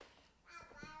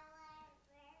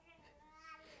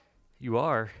You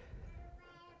are.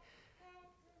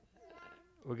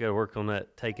 We got to work on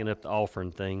that taking up the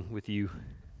offering thing with you.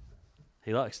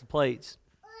 He likes the plates.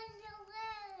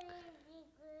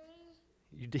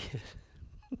 You did.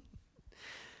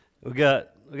 we got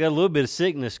a little bit of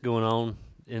sickness going on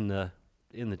in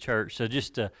the church. So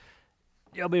just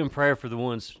y'all be in prayer for the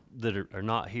ones that are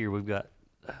not here. We've got,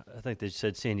 I think they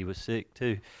said Cindy was sick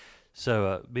too.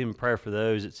 So be in prayer for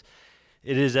those.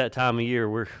 It is that time of year.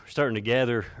 We're starting to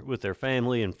gather with their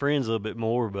family and friends a little bit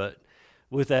more, but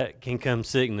with that can come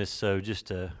sickness. So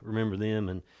just remember them.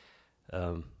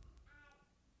 And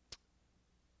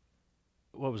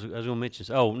what was I was going to mention?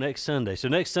 Oh, next Sunday. So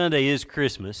next Sunday is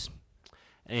Christmas,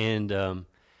 and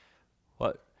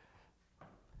what?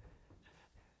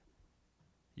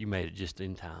 You made it just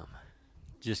in time.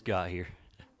 Just got here.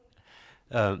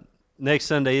 Next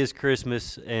Sunday is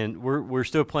Christmas, and we're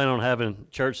still planning on having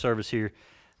church service here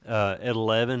at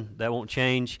 11. That won't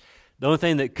change. The only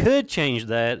thing that could change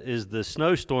that is the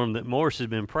snowstorm that Morris has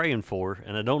been praying for,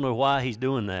 and I don't know why he's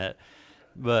doing that,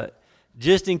 but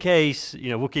just in case,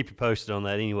 we'll keep you posted on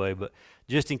that anyway, but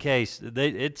just in case,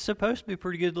 it's supposed to be a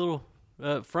pretty good little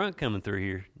front coming through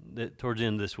here towards the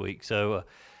end of this week. So,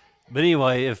 but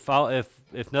anyway, if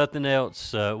nothing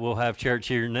else, we'll have church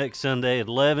here next Sunday at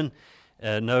 11.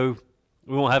 No,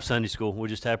 we won't have Sunday school. We'll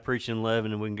just have preaching at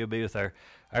 11, and we can go be with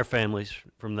our families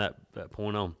from that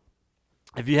point on.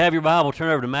 If you have your Bible, turn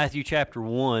over to Matthew chapter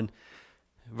 1,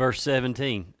 verse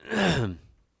 17. I'll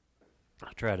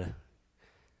try to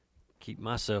keep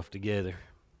myself together.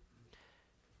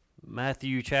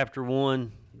 Matthew chapter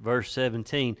 1, verse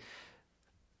 17.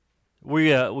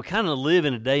 We kind of live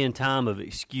in a day and time of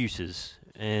excuses,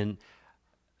 and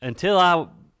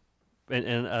until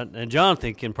and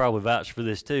Jonathan can probably vouch for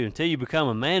this too. Until you become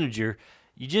a manager,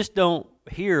 you just don't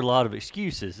hear a lot of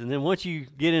excuses. And then once you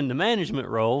get into management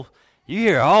role, you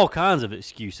hear all kinds of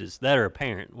excuses that are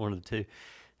apparent, one of the two.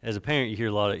 As a parent, you hear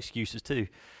a lot of excuses too.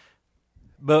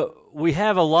 But we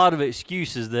have a lot of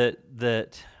excuses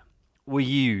that we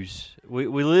use. We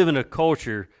live in a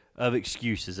culture of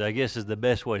excuses, I guess is the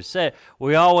best way to say it.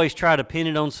 We always try to pin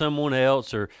it on someone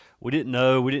else, or we didn't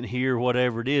know, we didn't hear,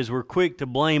 whatever it is. We're quick to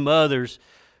blame others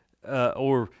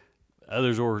or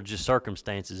just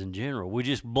circumstances in general. We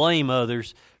just blame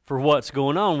others for what's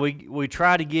going on. We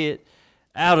try to get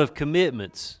out of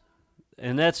commitments,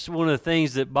 and that's one of the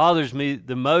things that bothers me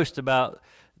the most about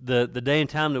the day and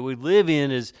time that we live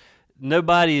in is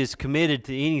nobody is committed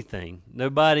to anything.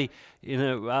 Nobody,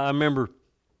 I remember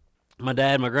my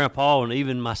dad, my grandpa, and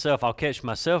even myself, I'll catch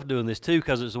myself doing this too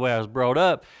because it's the way I was brought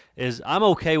up, is I'm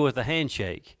okay with a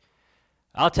handshake.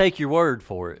 I'll take your word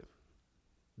for it.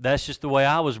 That's just the way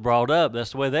I was brought up.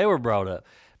 That's the way they were brought up.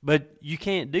 But you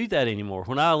can't do that anymore.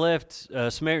 When I left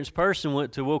Samaritan's Purse and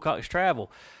went to Wilcox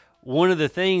Travel, one of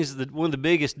the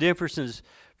biggest differences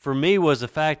for me was the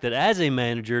fact that as a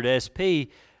manager at SP,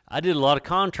 I did a lot of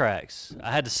contracts.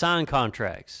 I had to sign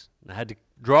contracts. I had to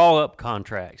draw up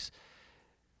contracts.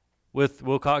 With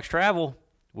Wilcox Travel,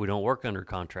 we don't work under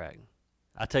contract.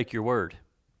 I take your word.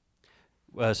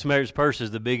 Samaritan's Purse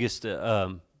is the biggest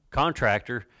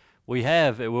contractor we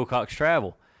have at Wilcox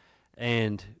Travel,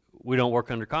 and we don't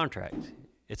work under contract.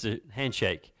 It's a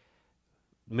handshake.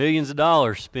 Millions of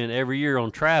dollars spent every year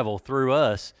on travel through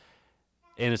us,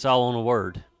 and it's all on a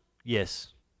word.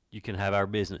 Yes, you can have our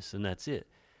business, and that's it.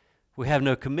 We have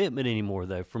no commitment anymore,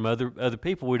 though, from other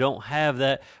people. We don't have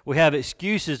that. We have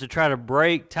excuses to try to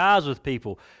break ties with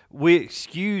people. We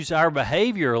excuse our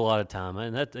behavior a lot of time,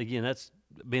 and that's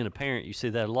being a parent. You see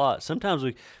that a lot. Sometimes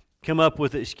we come up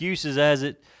with excuses as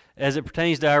it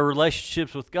pertains to our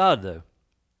relationships with God, though.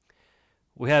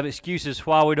 We have excuses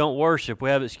why we don't worship. We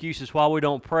have excuses why we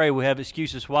don't pray. We have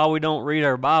excuses why we don't read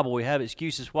our Bible. We have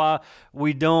excuses why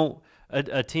we don't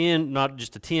attend, not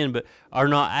just attend, but are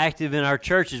not active in our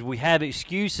churches. We have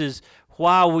excuses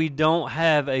why we don't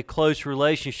have a close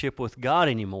relationship with God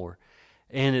anymore.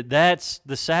 And that's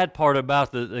the sad part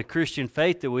about the Christian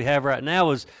faith that we have right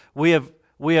now is we have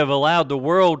allowed the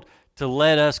world to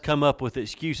let us come up with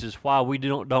excuses why we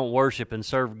don't worship and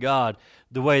serve God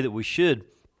the way that we should.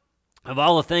 Of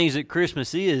all the things that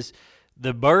Christmas is,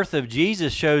 the birth of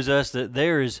Jesus shows us that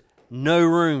there is no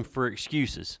room for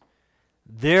excuses.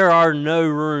 There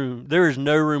is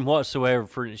no room whatsoever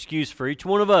for an excuse for each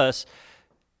one of us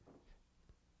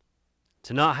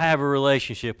to not have a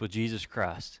relationship with Jesus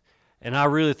Christ. And I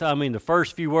really thought, the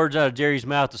first few words out of Jerry's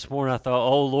mouth this morning, I thought,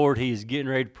 oh Lord, he is getting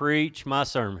ready to preach my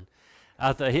sermon.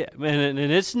 I thought, and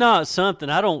it's not something,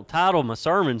 I don't title my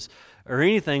sermons or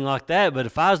anything like that, but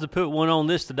if I was to put one on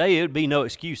this today, it would be no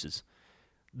excuses.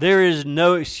 There is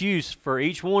no excuse for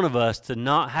each one of us to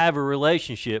not have a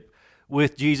relationship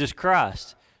with Jesus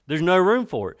Christ. There's no room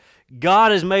for it.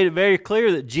 God has made it very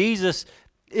clear that Jesus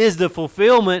is the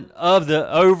fulfillment of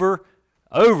the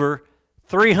over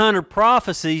 300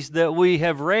 prophecies that we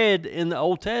have read in the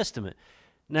Old Testament.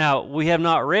 Now, we have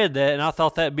not read that, and I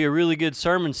thought that'd be a really good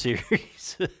sermon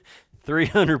series.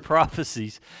 300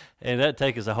 prophecies, and that'd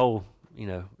take us a whole,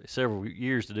 several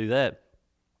years to do that.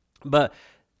 But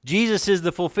Jesus is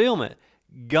the fulfillment.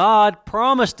 God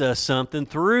promised us something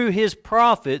through his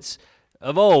prophets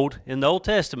of old in the Old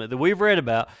Testament that we've read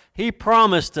about. He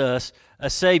promised us a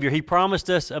Savior. He promised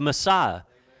us a Messiah.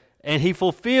 And he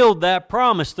fulfilled that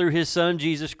promise through his Son,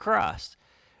 Jesus Christ.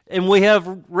 And we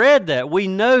have read that. We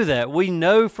know that. We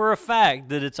know for a fact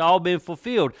that it's all been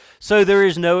fulfilled. So there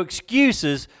is no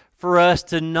excuses for us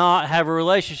to not have a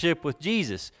relationship with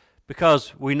Jesus,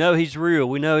 because we know he's real.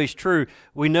 We know he's true.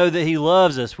 We know that he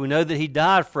loves us. We know that he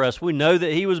died for us. We know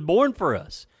that he was born for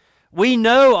us. We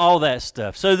know all that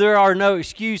stuff. So there are no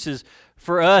excuses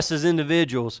for us as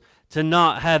individuals to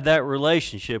not have that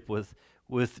relationship with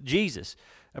Jesus.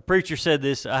 A preacher said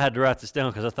this. I had to write this down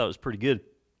because I thought it was pretty good.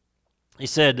 He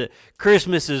said that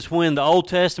Christmas is when the Old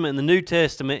Testament and the New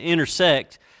Testament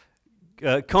intersect,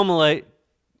 culminating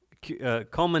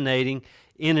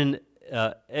in an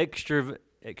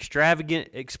extravagant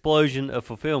explosion of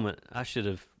fulfillment. I should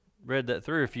have read that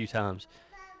through a few times.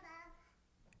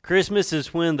 Christmas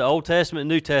is when the Old Testament and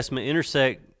New Testament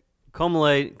intersect,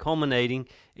 culminating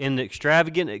in an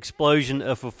extravagant explosion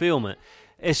of fulfillment.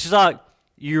 It's just like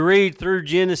you read through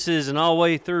Genesis and all the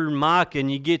way through Micah,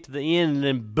 and you get to the end, and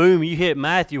then boom, you hit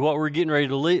Matthew, what we're getting ready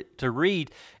to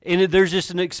read, and there's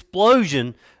just an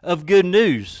explosion of good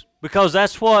news, because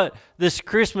that's what this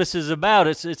Christmas is about.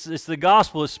 It's the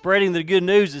gospel. It's spreading the good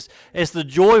news. It's the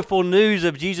joyful news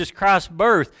of Jesus Christ's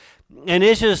birth, and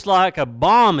it's just like a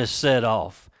bomb is set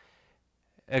off.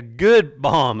 A good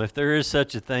bomb, if there is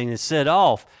such a thing, is set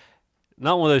off.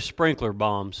 Not one of those sprinkler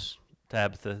bombs,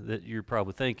 Tabitha, that you're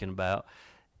probably thinking about.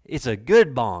 It's a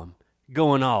good bomb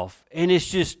going off, and it's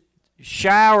just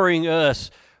showering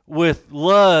us with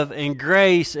love and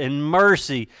grace and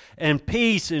mercy and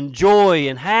peace and joy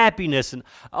and happiness and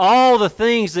all the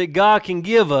things that God can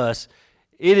give us.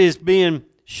 It is being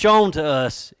shown to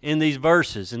us in these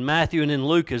verses, in Matthew and in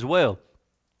Luke as well.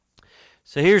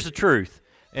 So here's the truth,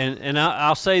 and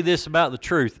I'll say this about the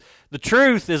truth. The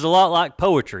truth is a lot like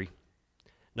poetry.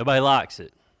 Nobody likes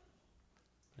it.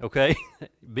 Okay?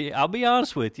 I'll be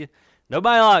honest with you.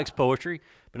 Nobody likes poetry,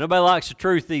 but nobody likes the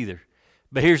truth either.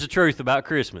 But here's the truth about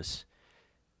Christmas.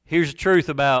 Here's the truth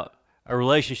about a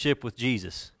relationship with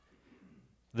Jesus.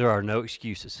 There are no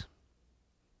excuses.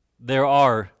 There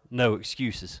are no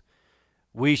excuses.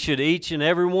 We should, each and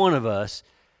every one of us,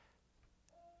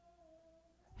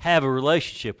 have a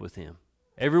relationship with him.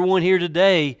 Everyone here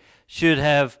today should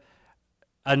have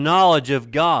a knowledge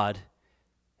of God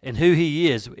and who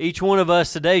he is. Each one of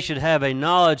us today should have a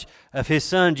knowledge of his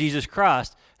Son, Jesus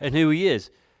Christ, and who he is.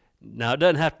 Now, it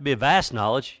doesn't have to be a vast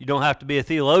knowledge. You don't have to be a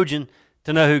theologian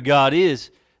to know who God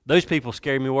is. Those people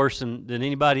scare me worse than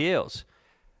anybody else.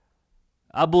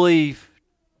 I believe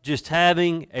just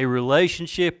having a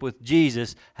relationship with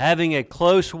Jesus, having a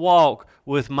close walk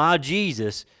with my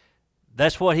Jesus,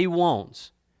 that's what he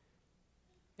wants.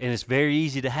 And it's very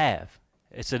easy to have.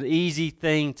 It's an easy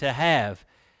thing to have.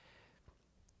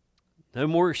 No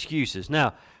more excuses.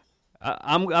 Now,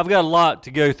 I've got a lot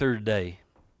to go through today.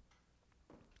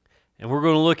 And we're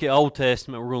going to look at Old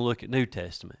Testament, we're going to look at New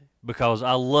Testament, because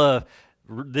I love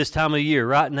this time of year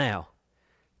right now.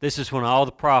 This is when all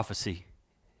the prophecy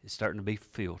is starting to be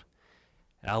fulfilled.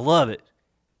 And I love it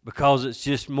because it's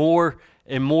just more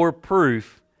and more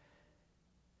proof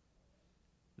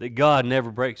that God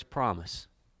never breaks a promise.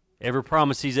 Every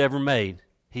promise he's ever made,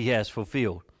 he has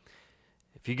fulfilled.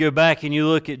 If you go back and you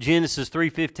look at Genesis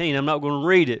 3:15, I'm not going to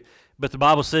read it, but the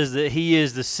Bible says that he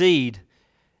is the seed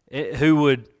who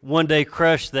would one day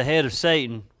crush the head of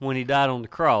Satan when he died on the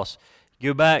cross.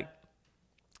 Go back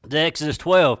to Exodus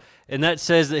 12, and that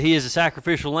says that he is a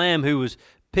sacrificial lamb who was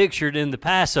pictured in the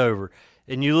Passover.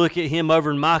 And you look at him over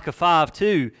in Micah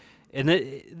 5:2, and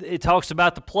it talks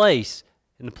about the place,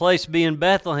 and the place being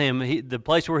Bethlehem, the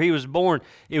place where he was born.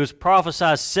 It was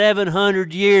prophesied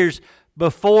 700 years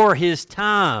before his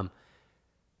time.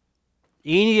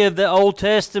 Any of the Old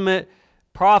Testament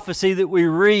prophecy that we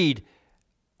read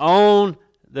on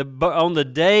the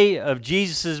day of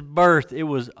Jesus' birth, it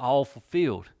was all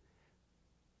fulfilled,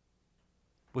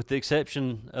 with the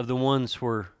exception of the ones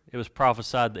where it was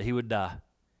prophesied that he would die.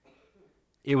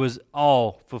 It was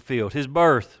all fulfilled. His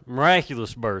birth,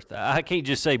 miraculous birth. I can't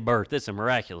just say birth. It's a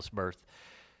miraculous birth.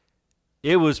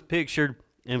 It was pictured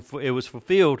and it was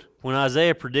fulfilled when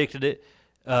Isaiah predicted it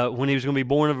when he was going to be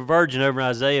born of a virgin over in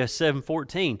Isaiah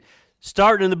 7:14.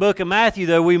 Starting in the book of Matthew,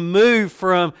 though, we move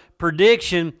from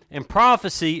prediction and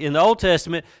prophecy in the Old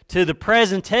Testament to the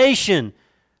presentation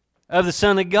of the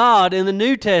Son of God in the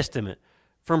New Testament.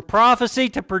 From prophecy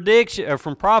to prediction, or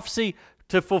from prophecy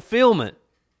to fulfillment.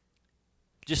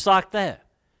 Just like that.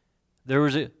 There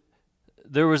was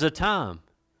a time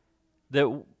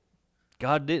that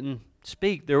God didn't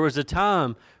speak. There was a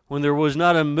time when there was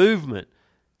not a movement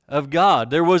of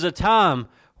God. There was a time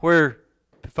where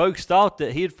folks thought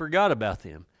that he had forgot about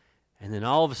them. And then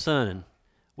all of a sudden,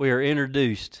 we are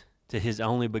introduced to his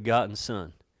only begotten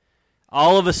Son.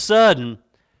 All of a sudden,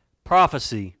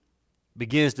 prophecy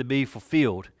begins to be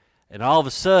fulfilled. And all of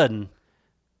a sudden,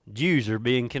 Jews are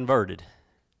being converted.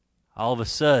 All of a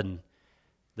sudden,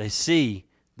 they see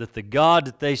that the God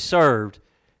that they served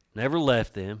never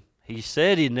left them. He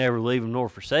said he'd never leave them nor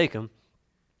forsake them,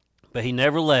 but he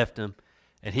never left them.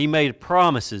 And he made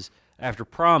promises after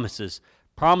promises,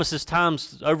 promises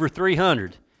times over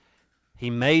 300. He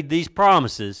made these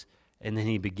promises, and then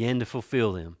he began to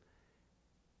fulfill them.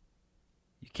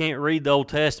 You can't read the Old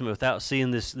Testament without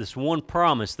seeing this one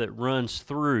promise that runs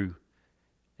through.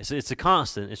 It's a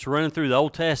constant. It's running through the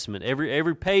Old Testament.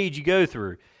 Every page you go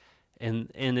through.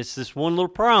 And it's this one little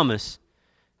promise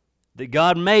that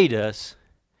God made us,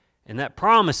 and that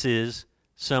promise is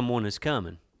someone is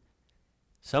coming.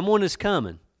 Someone is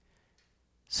coming.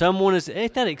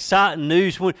 Ain't that exciting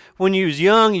news? When you was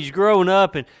young, you was growing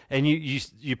up, and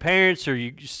your parents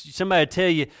or somebody tell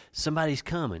you somebody's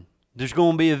coming. There's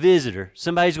going to be a visitor.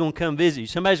 Somebody's going to come visit you.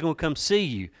 Somebody's going to come see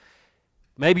you.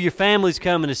 Maybe your family's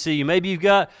coming to see you. Maybe you've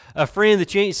got a friend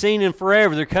that you ain't seen in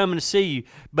forever. They're coming to see you.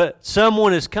 But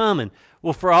someone is coming.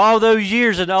 Well, for all those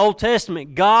years in the Old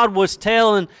Testament, God was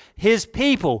telling his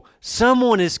people,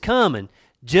 someone is coming.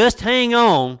 Just hang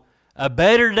on. A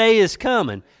better day is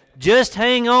coming. Just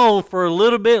hang on for a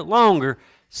little bit longer.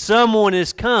 Someone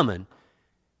is coming.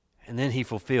 And then he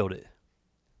fulfilled it.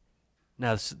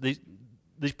 Now,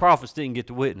 these prophets didn't get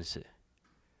to witness it.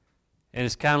 And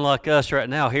it's kind of like us right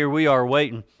now. Here we are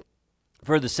waiting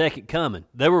for the second coming.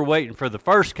 They were waiting for the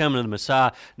first coming of the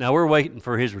Messiah. Now we're waiting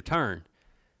for his return.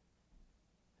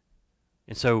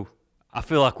 And so I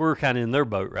feel like we're kind of in their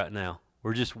boat right now.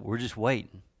 We're just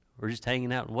waiting. We're just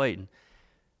hanging out and waiting.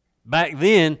 Back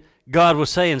then, God was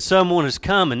saying someone is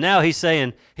coming. Now he's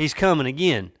saying he's coming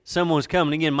again. Someone's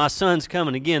coming again. My son's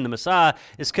coming again. The Messiah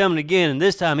is coming again. And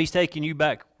this time he's taking you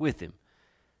back with him.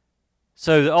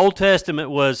 So the Old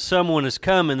Testament was someone is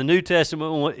coming. The New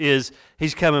Testament is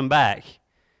he's coming back.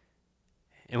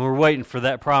 And we're waiting for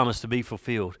that promise to be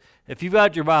fulfilled. If you've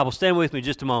got your Bible, stand with me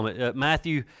just a moment.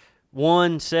 Matthew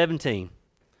 1:17.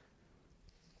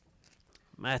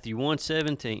 Matthew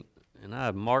 1:17. And I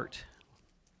have marked,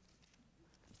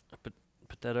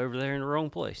 put that over there in the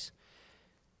wrong place.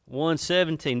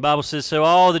 1:17. Bible says, so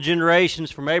all the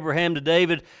generations from Abraham to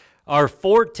David are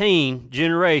 14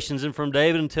 generations, and from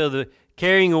David until the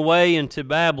carrying away into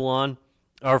Babylon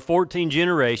are 14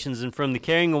 generations, and from the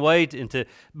carrying away into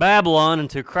Babylon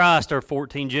into Christ are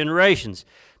 14 generations.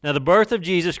 Now the birth of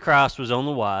Jesus Christ was on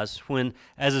the wise, when,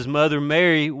 as his mother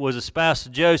Mary was espoused to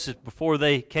Joseph before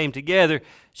they came together,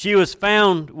 she was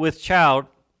found with child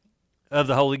of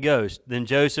the Holy Ghost. Then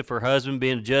Joseph, her husband,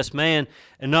 being a just man,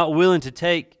 and not willing to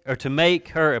take or to make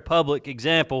her a public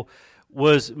example,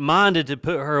 was minded to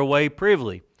put her away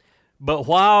privily. But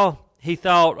while he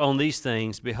thought on these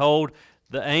things, behold,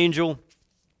 the angel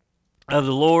of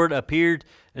the Lord appeared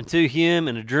unto him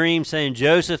in a dream, saying,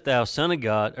 Joseph, thou son of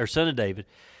God, or son of David,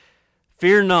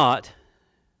 fear not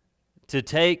to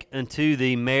take unto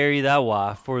thee Mary thy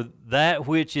wife, for that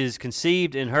which is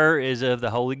conceived in her is of the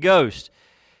Holy Ghost.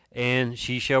 And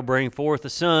she shall bring forth a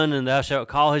son, and thou shalt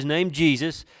call his name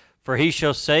Jesus, for he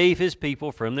shall save his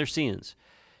people from their sins.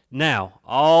 Now,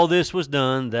 all this was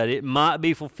done that it might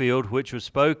be fulfilled, which was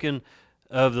spoken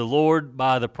of the Lord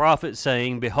by the prophet,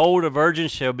 saying, behold, a virgin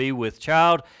shall be with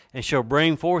child, and shall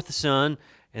bring forth a son,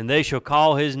 and they shall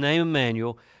call his name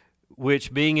Emmanuel,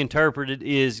 which being interpreted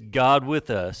is God with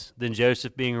us. Then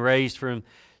Joseph, being raised from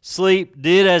sleep,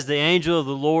 did as the angel of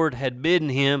the Lord had bidden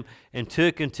him, and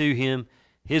took unto him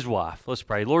his wife. Let's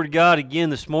pray. Lord God,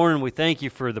 again this morning we thank you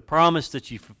for the promise that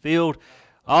you fulfilled,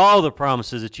 all the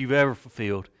promises that you've ever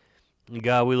fulfilled. And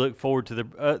God, we look forward to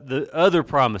the other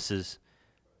promises,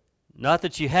 not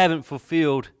that you haven't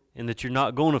fulfilled and that you're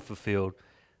not going to fulfill,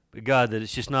 but God, that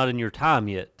it's just not in your time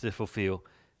yet to fulfill.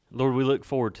 Lord, we look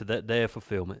forward to that day of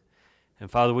fulfillment.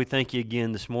 And Father, we thank you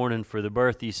again this morning for the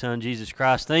birth of your Son, Jesus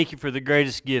Christ. Thank you for the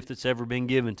greatest gift that's ever been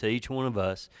given to each one of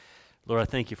us. Lord, I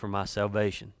thank you for my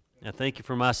salvation. I thank you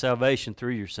for my salvation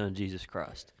through your Son, Jesus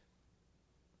Christ.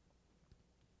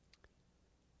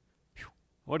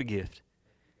 What a gift.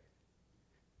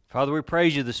 Father, we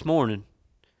praise you this morning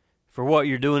for what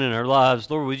you're doing in our lives.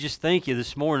 Lord, we just thank you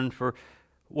this morning for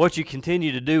what you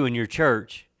continue to do in your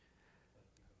church.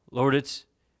 Lord, it's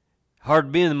hard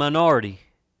to be in the minority,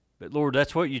 but Lord,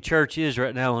 that's what your church is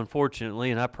right now, unfortunately,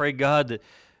 and I pray, God, that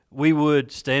we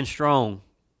would stand strong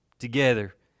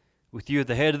together with you at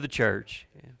the head of the church.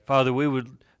 Father, we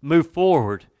would move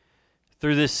forward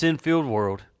through this sin-filled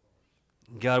world.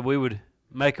 God, we would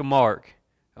make a mark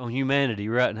on humanity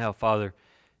right now, Father,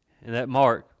 and that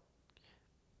mark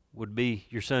would be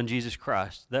your Son, Jesus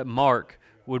Christ. That mark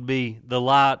would be the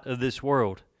light of this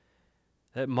world.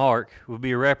 That mark would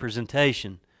be a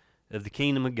representation of the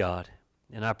kingdom of God.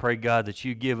 And I pray, God, that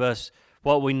you give us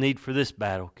what we need for this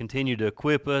battle. Continue to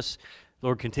equip us.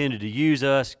 Lord, continue to use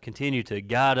us. Continue to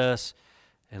guide us.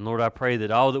 And Lord, I pray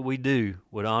that all that we do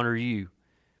would honor you,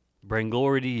 bring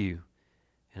glory to you.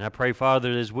 And I pray,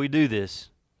 Father, that as we do this,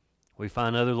 we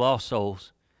find other lost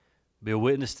souls, be a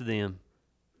witness to them,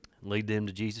 and lead them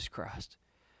to Jesus Christ.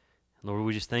 And Lord,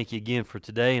 we just thank you again for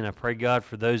today, and I pray, God,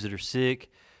 for those that are sick.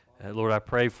 Lord, I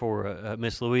pray for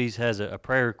Miss Louise has a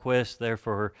prayer request there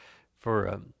for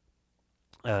her,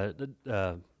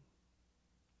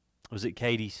 was it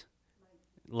Katie's?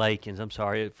 Lakin's, I'm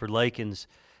sorry, for Lakin's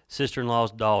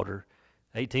sister-in-law's daughter,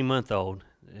 18-month-old,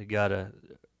 got a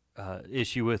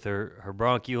issue with her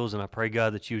bronchioles, and I pray,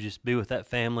 God, that you would just be with that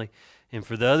family, and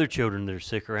for the other children that are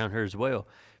sick around her as well.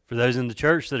 For those in the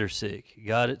church that are sick,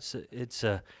 God, it's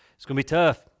going to be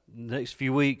tough the next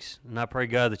few weeks, and I pray,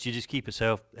 God, that you just keep us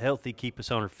healthy, keep us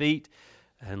on our feet,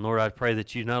 and Lord, I pray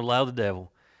that you not allow the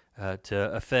devil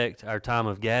to affect our time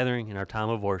of gathering and our time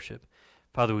of worship.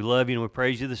 Father, we love you and we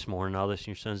praise you this morning. All this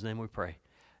in your Son's name we pray.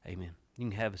 Amen. You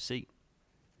can have a seat.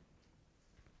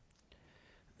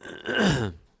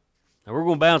 Now we're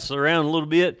going to bounce around a little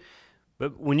bit,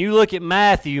 but when you look at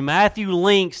Matthew, Matthew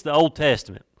links the Old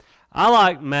Testament. I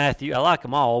like Matthew. I like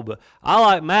them all, but I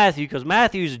like Matthew because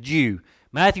Matthew's a Jew.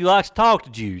 Matthew likes to talk to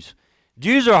Jews.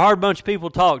 Jews are a hard bunch of people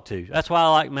to talk to. That's why I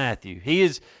like Matthew.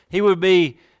 He's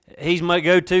my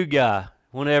go-to guy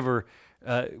whenever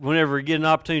I get an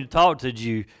opportunity to talk to a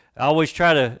Jew. I always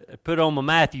try to put on my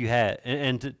Matthew hat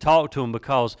and to talk to him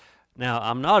because, now,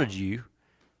 I'm not a Jew,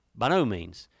 by no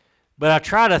means. But I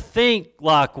try to think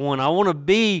like one. I don't want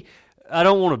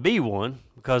to be one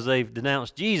because they've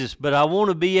denounced Jesus, but I want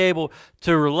to be able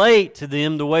to relate to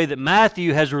them the way that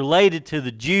Matthew has related to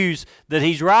the Jews that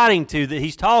he's writing to, that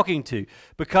he's talking to,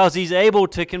 because he's able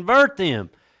to convert them.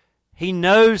 He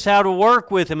knows how to work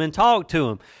with them and talk to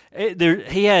them.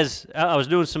 I was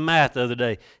doing some math the other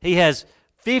day. He has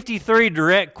 53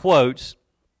 direct quotes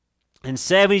and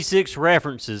 76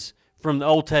 references from the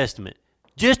Old Testament,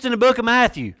 just in the book of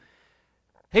Matthew.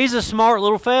 He's a smart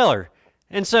little feller.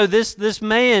 And so this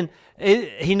man,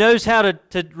 he knows how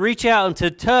to reach out and to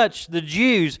touch the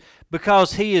Jews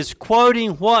because he is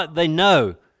quoting what they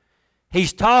know.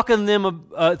 He's talking them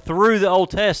through the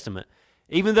Old Testament.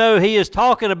 Even though he is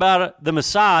talking about the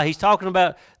Messiah, he's talking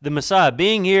about the Messiah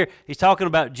being here, he's talking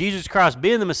about Jesus Christ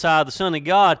being the Messiah, the Son of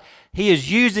God, he is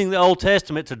using the Old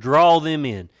Testament to draw them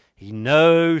in. He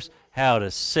knows how to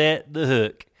set the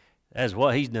hook. That's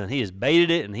what he's done. He has baited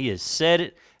it and he has set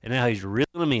it, and now he's reeling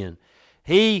them in.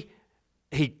 He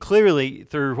clearly,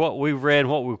 through what we've read and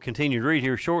what we'll continue to read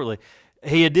here shortly,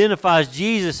 he identifies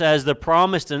Jesus as the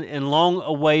promised and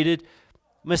long-awaited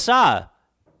Messiah.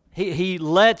 He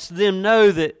lets them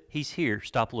know that he's here.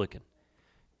 Stop looking.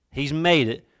 He's made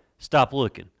it. Stop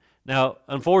looking. Now,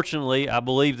 unfortunately, I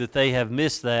believe that they have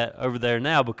missed that over there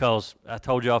now because I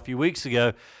told you a few weeks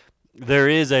ago, there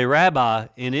is a rabbi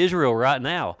in Israel right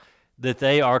now that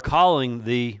they are calling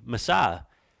the Messiah.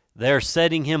 They're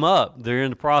setting him up. They're in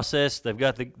the process. They've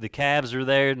got the calves are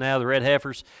there now. The red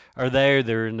heifers are there.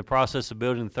 They're in the process of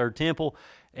building the third temple,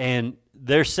 and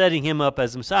they're setting him up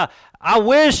as the Messiah. I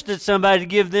wish that somebody would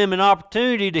give them an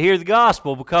opportunity to hear the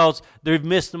gospel because they've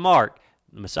missed the mark.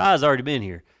 The Messiah's already been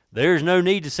here. There's no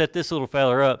need to set this little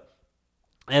feller up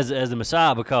as the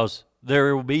Messiah because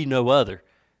there will be no other.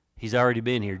 He's already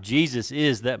been here. Jesus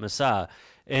is that Messiah.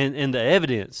 And the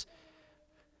evidence,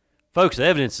 folks, the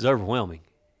evidence is overwhelming.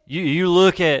 You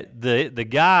look at the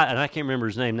guy, and I can't remember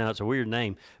his name now, it's a weird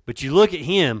name, but you look at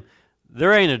him,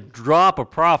 there ain't a drop of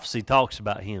prophecy talks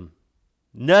about him.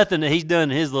 Nothing that he's done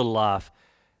in his little life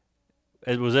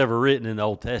that was ever written in the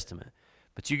Old Testament.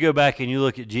 But you go back and you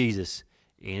look at Jesus,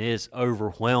 and it's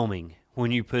overwhelming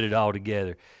when you put it all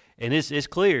together. And it's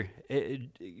clear.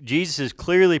 Jesus is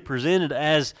clearly presented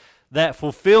as that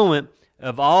fulfillment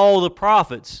of all the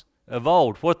prophets of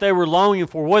old, what they were longing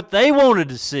for, what they wanted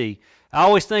to see. I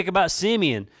always think about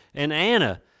Simeon and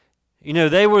Anna. You know,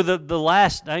 they were the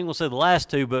last, I ain't going to say the last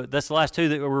two, but that's the last two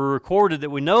that were recorded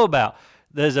that we know about.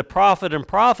 There's a prophet and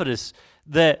prophetess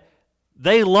that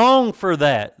they longed for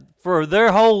that. For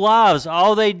their whole lives,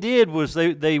 all they did was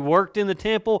they worked in the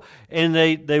temple and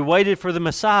they waited for the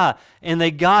Messiah, and they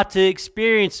got to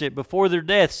experience it before their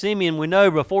death. Simeon, we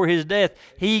know, before his death,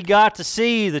 he got to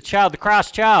see the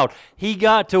Christ child. He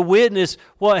got to witness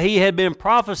what he had been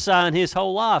prophesying his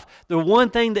whole life. The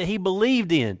one thing that he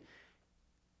believed in,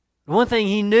 the one thing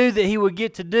he knew that he would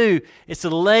get to do is to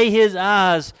lay his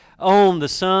eyes on the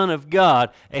Son of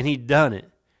God, and he'd done it.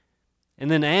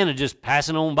 And then Anna just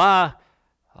passing on by,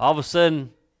 all of a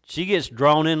sudden she gets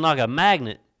drawn in like a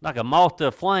magnet, like a moth to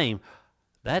a flame.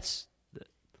 That's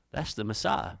the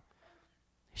Messiah.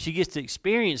 She gets to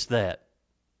experience that.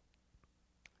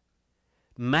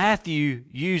 Matthew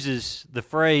uses the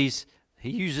phrase, he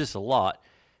uses this a lot,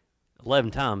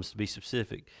 11 times to be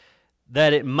specific,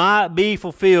 that it might be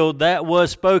fulfilled that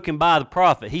was spoken by the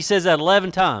prophet. He says that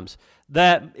 11 times,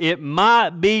 that it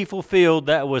might be fulfilled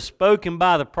that was spoken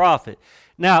by the prophet.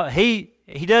 Now, he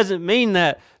doesn't mean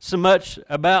that so much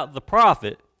about the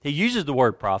prophet. He uses the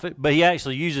word prophet, but he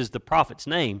actually uses the prophet's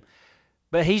name.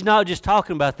 But he's not just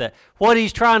talking about that. What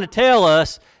he's trying to tell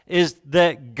us is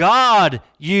that God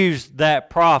used that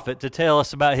prophet to tell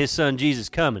us about his son Jesus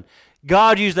coming.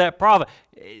 God used that prophet.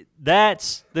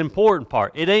 That's the important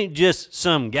part. It ain't just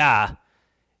some guy.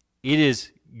 It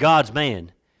is God's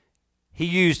man. He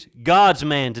used God's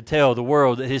man to tell the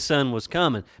world that his son was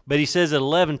coming. But he says it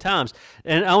 11 times.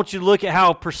 And I want you to look at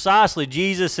how precisely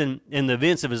Jesus in the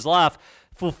events of his life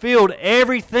fulfilled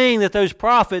everything that those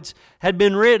prophets had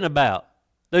been written about.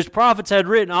 Those prophets had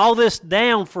written all this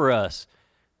down for us.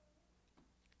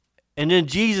 And then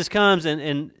Jesus comes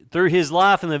and through his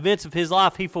life and the events of his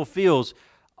life, he fulfills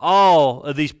all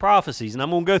of these prophecies. And I'm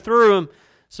going to go through them,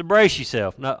 so brace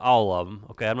yourself. Not all of them,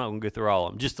 okay? I'm not going to go through all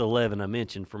of them. Just 11 I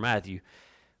mentioned for Matthew.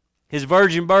 His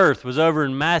virgin birth was over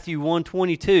in Matthew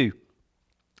 1:22.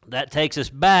 That takes us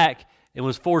back and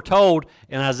was foretold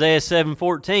in Isaiah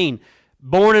 7:14.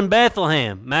 Born in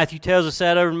Bethlehem. Matthew tells us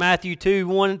that over in Matthew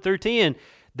 2:1-10.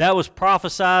 That was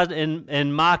prophesied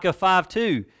in Micah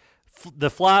 5:2. The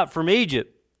flight from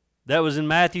Egypt. That was in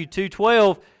Matthew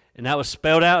 2:12. And that was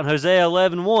spelled out in Hosea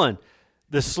 11:1.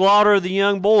 The slaughter of the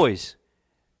young boys.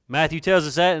 Matthew tells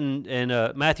us that in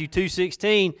Matthew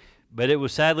 2:16, but it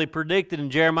was sadly predicted in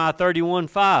Jeremiah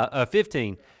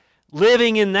 31:15.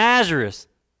 Living in Nazareth.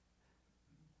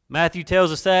 Matthew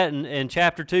tells us that in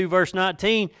chapter 2, verse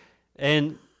 19.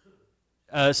 And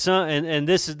this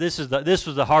was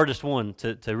the hardest one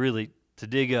to really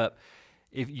dig up.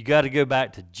 If you got to go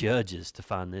back to Judges to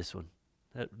find this one.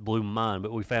 That blew my mind,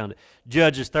 but we found it.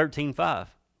 Judges 13:5.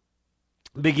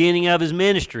 Beginning of his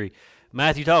ministry.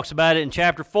 Matthew talks about it in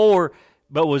chapter 4,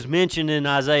 but was mentioned in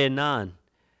Isaiah 9.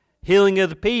 Healing of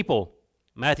the people.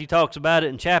 Matthew talks about it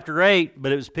in chapter 8,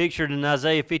 but it was pictured in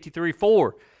Isaiah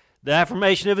 53:4. The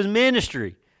affirmation of his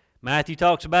ministry. Matthew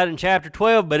talks about it in chapter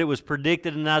 12, but it was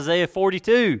predicted in Isaiah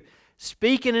 42.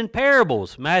 Speaking in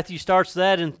parables. Matthew starts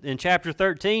that in chapter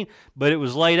 13, but it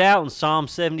was laid out in Psalm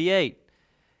 78.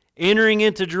 Entering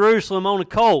into Jerusalem on a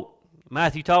colt.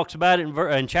 Matthew talks about it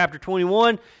in chapter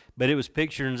 21, but it was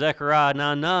pictured in Zechariah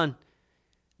 9:9.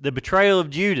 The betrayal of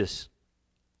Judas.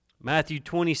 Matthew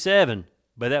 27,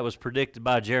 but that was predicted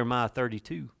by Jeremiah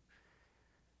 32.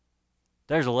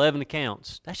 There's 11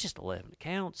 accounts. That's just 11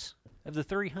 accounts of the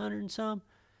 300 and some.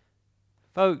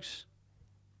 Folks,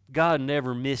 God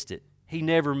never missed it. He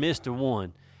never missed a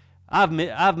one. I've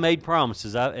made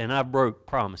promises, and I've broke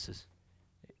promises.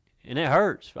 And it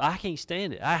hurts. I can't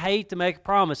stand it. I hate to make a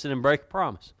promise and then break a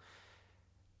promise.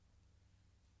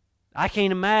 I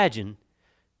can't imagine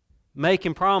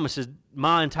making promises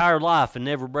my entire life and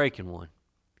never breaking one.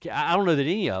 I don't know that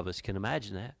any of us can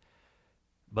imagine that.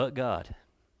 But God.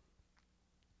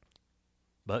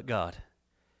 But God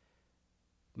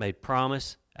made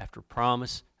promise after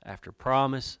promise after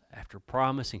promise after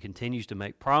promise and continues to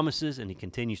make promises, and he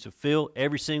continues to fulfill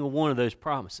every single one of those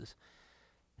promises.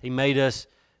 He made us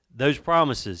those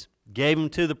promises, gave them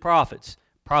to the prophets.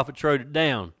 Prophets wrote it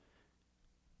down.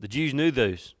 The Jews knew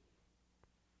those.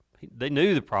 They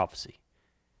knew the prophecy.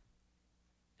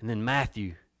 And then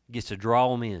Matthew gets to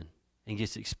draw them in and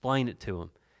gets to explain it to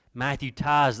them. Matthew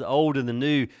ties the old and the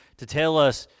new to tell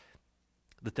us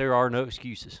that there are no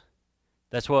excuses.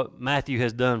 That's what Matthew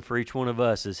has done for each one of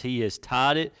us, is he has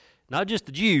tied it, not just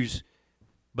the Jews,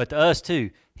 but to us too.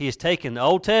 He has taken the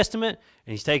Old Testament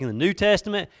and he's taken the New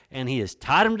Testament and he has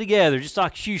tied them together just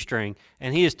like a shoestring,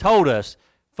 and he has told us,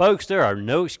 folks, there are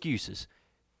no excuses.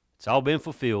 It's all been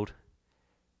fulfilled.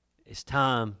 It's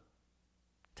time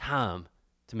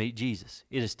to to meet Jesus.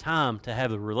 It is time to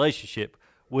have a relationship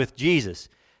with Jesus.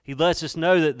 He lets us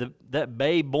know that that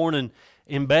babe born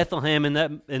in Bethlehem in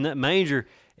that manger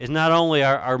is not only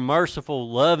our merciful,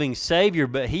 loving Savior,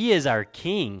 but He is our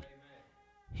King.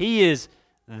 He is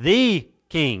the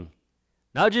King.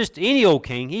 Not just any old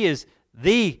king. He is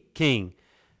the King.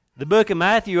 The book of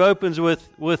Matthew opens with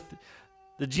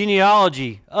the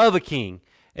genealogy of a king.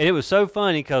 And it was so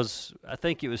funny because I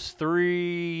think it was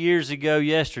 3 years ago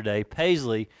yesterday,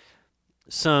 Paisley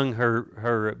sung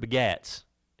her begats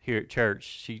here at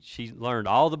church. She learned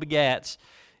all the begats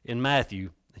in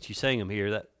Matthew, and she sang them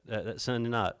here that Sunday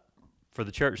night for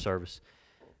the church service.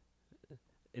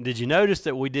 And did you notice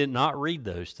that we did not read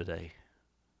those today?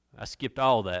 I skipped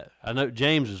all that. I know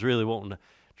James was really wanting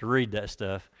to read that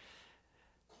stuff,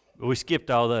 but we skipped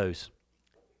all those.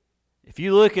 If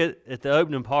you look at the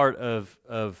opening part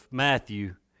of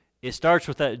Matthew, it starts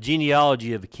with that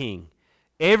genealogy of a king.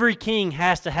 Every king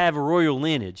has to have a royal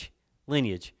lineage.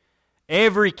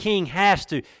 Every king has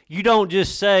to. You don't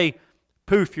just say,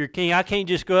 poof, you're king. I can't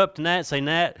just go up to Nat and say,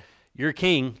 Nat, you're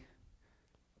king.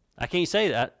 I can't say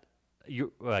that.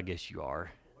 Well, I guess you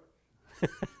are.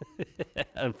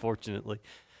 Unfortunately.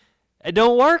 It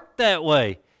don't work that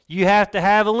way. You have to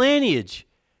have a lineage.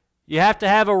 You have to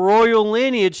have a royal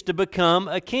lineage to become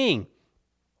a king.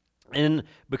 And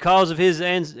because of his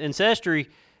ancestry,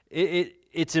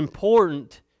 it's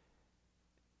important.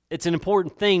 It's an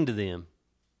important thing to them.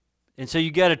 And so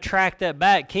you got to track that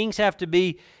back. Kings have to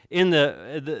be in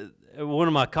the one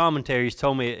of my commentaries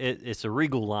told me it's a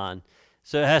regal line.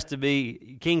 So it has to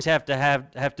be, kings have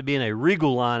to be in a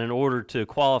regal line in order to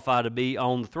qualify to be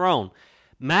on the throne.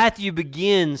 Matthew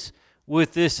begins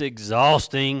with this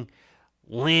exhausting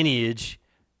lineage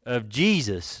of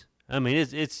Jesus. I mean,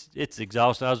 it's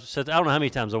exhausting. I don't know how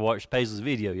many times I watched Paisley's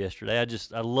video yesterday.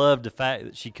 I loved the fact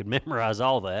that she could memorize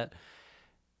all that.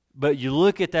 But you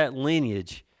look at that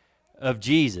lineage of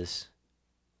Jesus,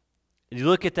 and you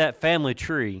look at that family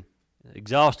tree,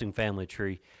 exhausting family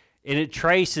tree, and it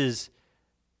traces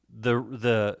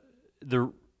the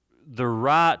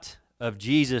right of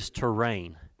Jesus to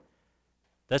reign.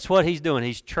 That's what he's doing.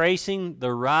 He's tracing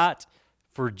the right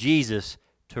for Jesus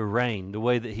to reign, the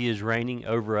way that he is reigning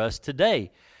over us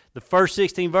today. The first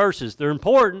 16 verses, they're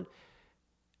important.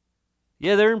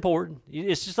 Yeah, they're important.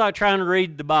 It's just like trying to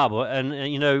read the Bible.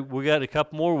 And you know, we got a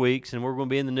couple more weeks, and we're going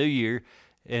to be in the new year,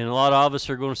 and a lot of us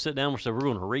are going to sit down and say, we're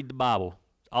going to read the Bible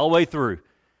all the way through.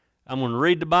 I'm going to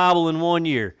read the Bible in 1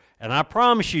 year. And I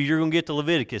promise you're going to get to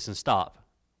Leviticus and stop.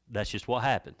 That's just what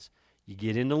happens. You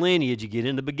get into lineage, you get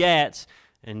into begats,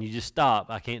 and you just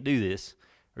stop. I can't do this.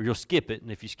 Or you'll skip it.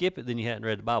 And if you skip it, then you hadn't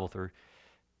read the Bible through.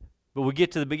 But we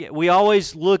get to the begats. We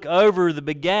always look over the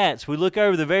begats. We look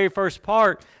over the very first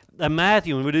part of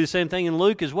Matthew, and we do the same thing in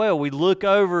Luke as well. We look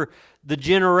over the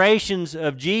generations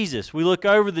of Jesus. We look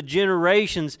over the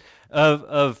generations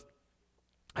of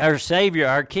our Savior,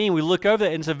 our King. We look over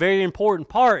that, and it's a very important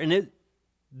part. And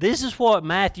this is what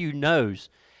Matthew knows.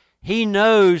 He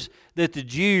knows that the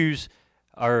Jews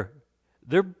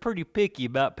they're pretty picky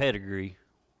about pedigree.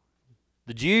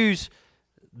 The Jews,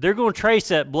 they're going to trace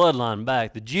that bloodline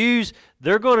back. The Jews,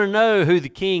 they're going to know who the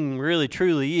king really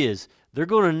truly is. They're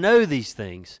going to know these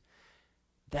things.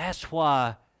 That's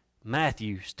why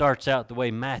Matthew starts out the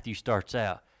way Matthew starts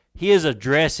out. He is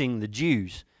addressing the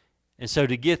Jews. And so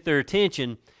to get their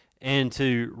attention and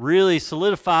to really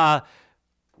solidify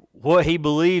what he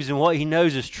believes and what he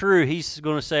knows is true, he's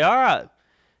going to say, all right,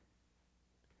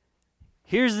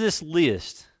 here's this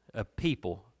list of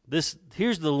people.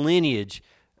 Here's the lineage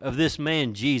of this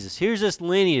man Jesus. Here's this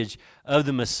lineage of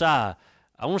the Messiah.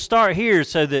 I want to start here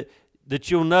so that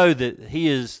you'll know that he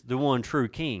is the one true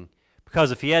king. Because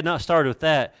if he had not started with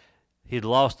that, he'd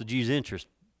lost the Jews' interest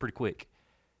pretty quick.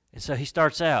 And so he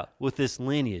starts out with this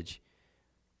lineage.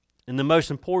 And the most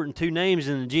important two names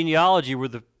in the genealogy were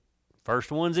the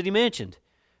first ones that he mentioned.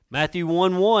 Matthew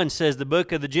 1:1 says, the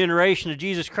book of the generation of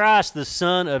Jesus Christ, the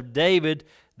son of David,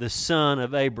 the son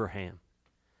of Abraham.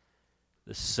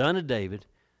 The son of David,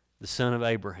 the son of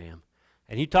Abraham.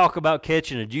 And you talk about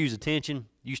catching a Jew's attention,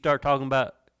 you start talking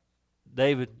about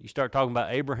David, you start talking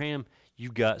about Abraham,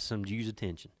 you've got some Jew's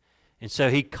attention. And so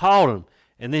he called them,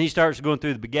 and then he starts going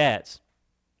through the begats.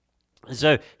 And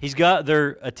so he's got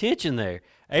their attention there.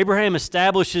 Abraham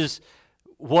establishes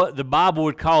what the Bible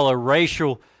would call a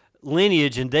racial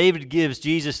lineage, and David gives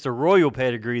Jesus the royal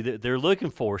pedigree that they're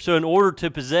looking for. So in order to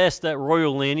possess that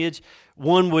royal lineage,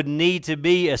 one would need to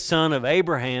be a son of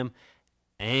Abraham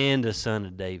and a son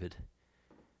of David.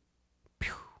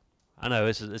 Whew. I know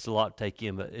it's a lot to take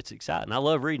in, but it's exciting. I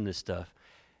love reading this stuff.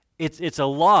 It's a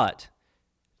lot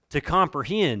to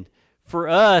comprehend. For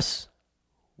us,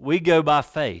 we go by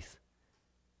faith.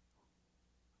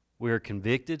 We are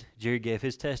convicted. Jerry gave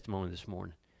his testimony this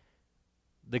morning.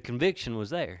 The conviction was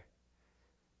there.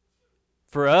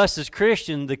 For us as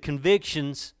Christians, the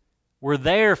convictions were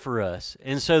there for us.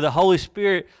 And so the Holy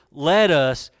Spirit led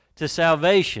us to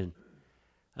salvation.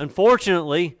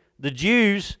 Unfortunately, the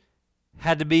Jews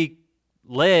had to be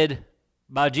led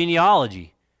by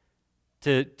genealogy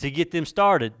to get them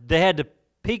started. They had to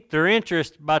pique their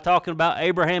interest by talking about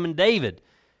Abraham and David.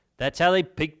 That's how they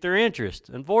piqued their interest,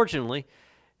 unfortunately.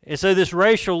 And so this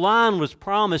racial line was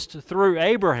promised through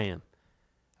Abraham.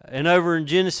 And over in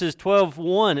Genesis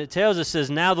 12:1, it tells us,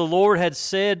 says, "Now the Lord had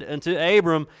said unto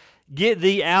Abram, Get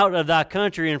thee out of thy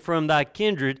country and from thy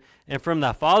kindred and from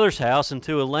thy father's house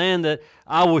into a land that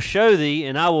I will show thee,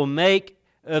 and I will make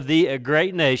of thee a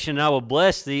great nation. I will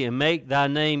bless thee and make thy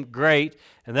name great,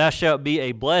 and thou shalt be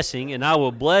a blessing. And I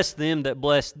will bless them that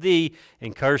bless thee,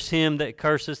 and curse him that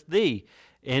curseth thee.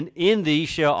 And in thee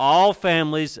shall all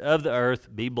families of the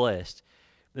earth be blessed."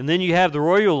 And then you have the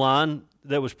royal line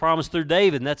that was promised through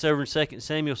David, and that's over in 2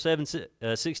 Samuel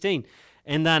 7:16.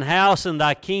 "And thine house and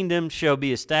thy kingdom shall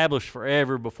be established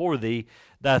forever before thee.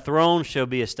 Thy throne shall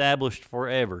be established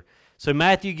forever." So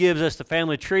Matthew gives us the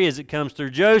family tree as it comes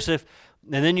through Joseph,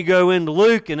 and then you go into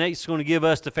Luke, and it's going to give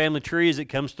us the family tree as it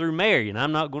comes through Mary. And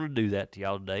I'm not going to do that to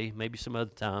y'all today, maybe some other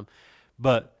time.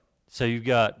 But so you've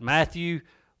got Matthew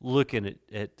looking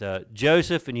at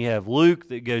Joseph, and you have Luke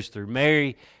that goes through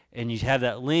Mary, and you have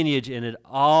that lineage, and it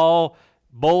all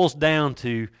boils down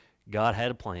to God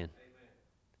had a plan.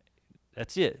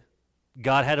 That's it.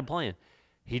 God had a plan.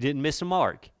 He didn't miss a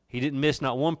mark. He didn't miss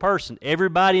not one person.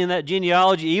 Everybody in that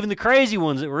genealogy, even the crazy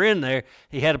ones that were in there,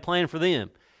 he had a plan for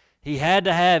them. He had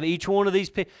to have each one of these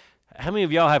people. How many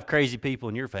of y'all have crazy people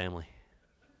in your family?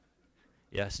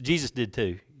 Yes, Jesus did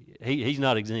too. He's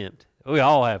not exempt. We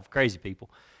all have crazy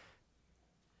people.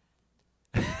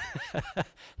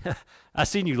 I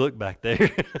seen you look back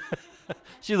there.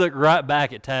 She looked right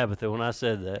back at Tabitha when I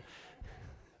said that.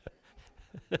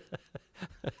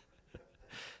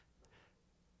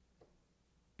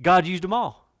 God used them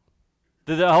all.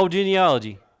 The whole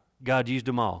genealogy, God used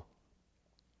them all.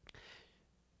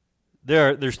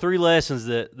 There's 3 lessons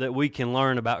that we can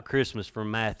learn about Christmas from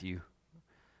Matthew.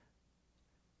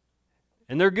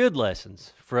 And they're good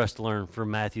lessons for us to learn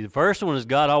from Matthew. The first one is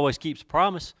God always keeps a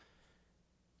promise.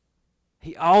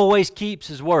 He always keeps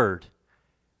His word.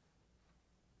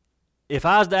 If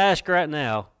I was to ask right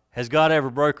now, has God ever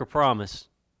broke a promise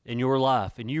in your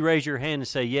life, and you raise your hand and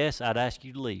say yes, I'd ask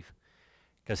you to leave.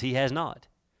 Because He has not.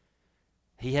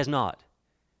 He has not.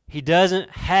 He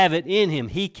doesn't have it in Him.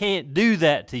 He can't do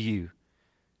that to you.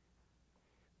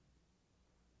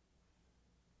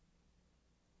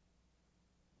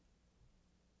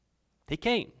 He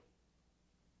can't.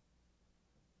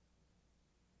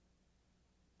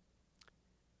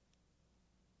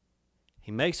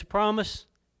 He makes a promise,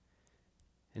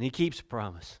 and He keeps a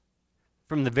promise.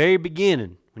 From the very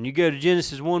beginning, when you go to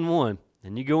Genesis 1:1,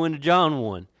 and you go into John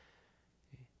 1,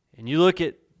 and you look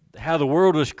at how the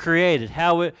world was created,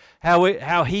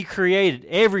 how He created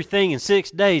everything in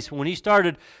 6 days. When He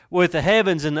started with the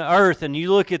heavens and the earth, and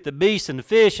you look at the beasts and the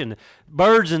fish and the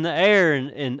birds in the air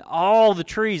and all the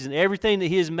trees and everything that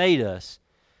He has made us,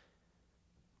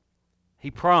 He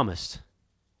promised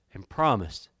and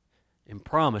promised and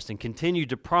promised and continued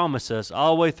to promise us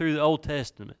all the way through the Old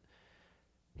Testament.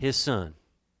 His Son.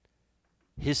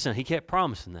 His Son. He kept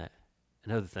promising that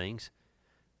and other things.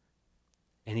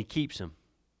 And He keeps them.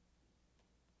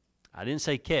 I didn't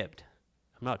say kept.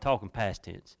 I'm not talking past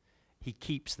tense. He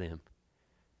keeps them.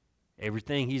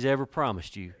 Everything He's ever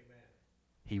promised you,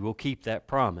 He will keep that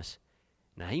promise.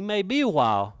 Now, He may be a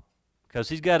while because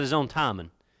He's got His own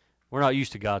timing. We're not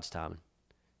used to God's timing.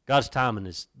 God's timing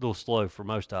is a little slow for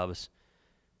most of us,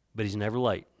 but He's never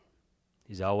late.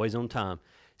 He's always on time.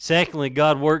 Secondly,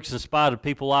 God works in spite of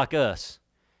people like us.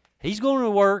 He's going to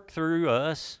work through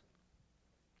us.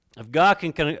 If God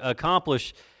can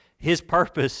accomplish His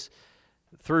purpose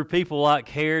through people like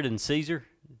Herod and Caesar,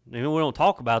 we don't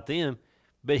talk about them,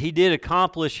 but He did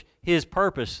accomplish His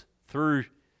purpose through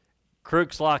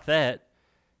crooks like that.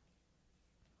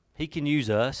 He can use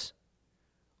us.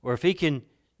 Or if He can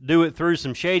do it through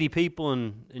some shady people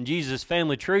in Jesus'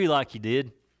 family tree like He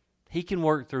did, He can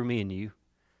work through me and you.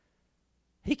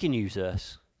 He can use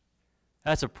us.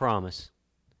 That's a promise.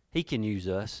 He can use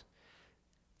us.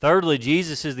 Thirdly,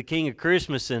 Jesus is the King of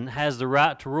Christmas and has the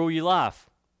right to rule your life.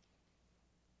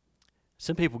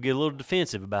 Some people get a little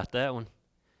defensive about that one.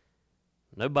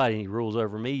 Nobody rules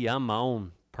over me. I'm my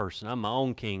own person. I'm my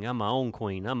own king. I'm my own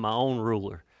queen. I'm my own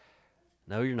ruler.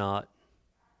 No, you're not.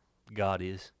 God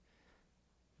is.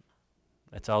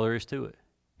 That's all there is to it.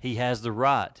 He has the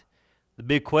right. The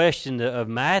big question of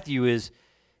Matthew is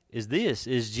this: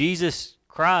 is Jesus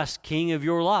Christ King of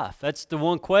your life? That's the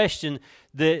one question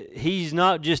that he's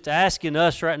not just asking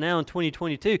us right now in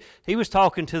 2022. He was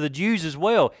talking to the Jews as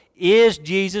well. Is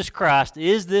Jesus Christ,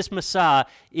 is this Messiah,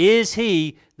 is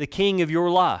he the King of your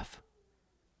life?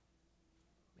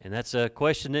 And that's a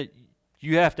question that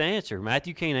you have to answer.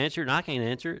 Matthew can't answer it, and I can't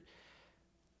answer it.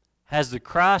 Has the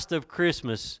Christ of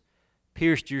Christmas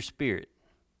pierced your spirit?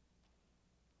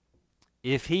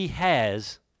 If he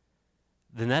has,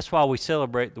 then that's why we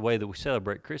celebrate the way that we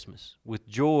celebrate Christmas, with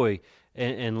joy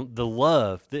and the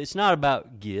love. It's not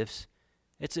about gifts.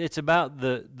 It's about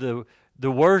the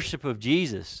worship of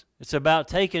Jesus. It's about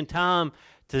taking time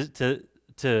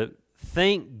to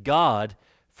thank God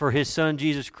for his Son,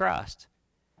 Jesus Christ.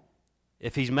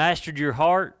 If he's mastered your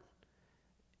heart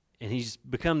and he's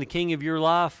become the king of your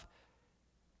life,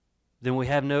 then we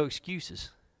have no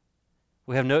excuses.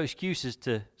 We have no excuses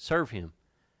to serve him.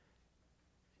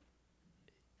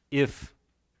 If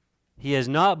he has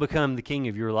not become the king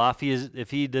of your life,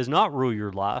 if he does not rule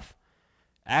your life,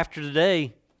 after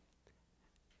today,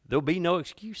 there'll be no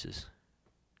excuses,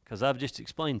 because I've just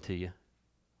explained to you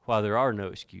why there are no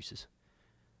excuses.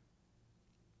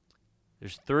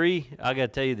 There's I got to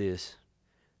tell you this,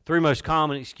 3 most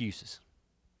common excuses.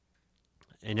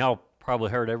 And y'all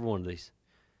probably heard every one of these.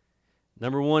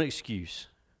 Number 1 excuse: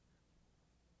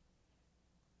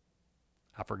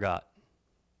 I forgot.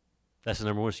 That's the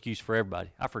number 1 excuse for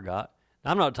everybody. I forgot.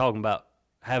 Now, I'm not talking about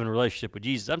having a relationship with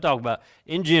Jesus. I'm talking about,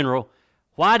 in general,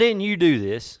 why didn't you do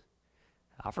this?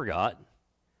 I forgot.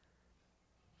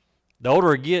 The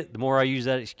older I get, the more I use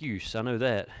that excuse. I know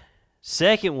that.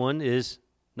 Second one is,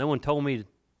 no one told me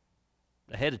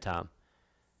ahead of time.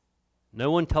 No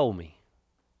one told me.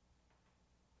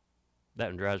 That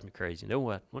one drives me crazy.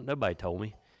 Nobody told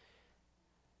me.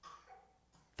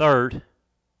 Third,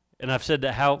 and I've said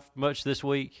that how much this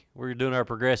week, we're doing our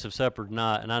progressive supper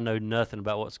tonight, and I know nothing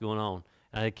about what's going on.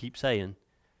 And I keep saying,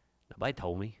 nobody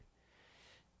told me.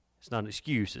 It's not an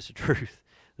excuse, it's the truth.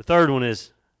 The third one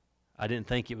is, I didn't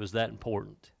think it was that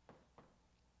important.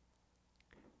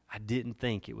 I didn't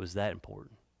think it was that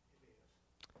important.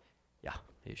 Yeah,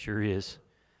 it sure is.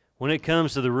 When it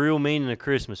comes to the real meaning of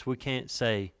Christmas, we can't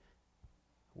say,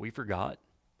 we forgot.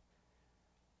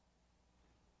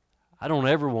 I don't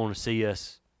ever want to see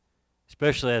us,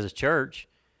 especially as a church,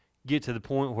 get to the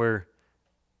point where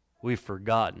we've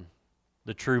forgotten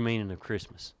the true meaning of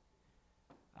Christmas.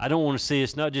 I don't want to see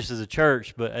us, not just as a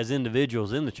church, but as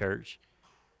individuals in the church,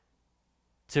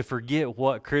 to forget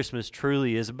what Christmas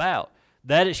truly is about.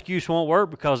 That excuse won't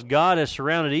work, because God has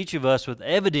surrounded each of us with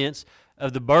evidence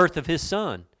of the birth of his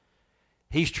Son.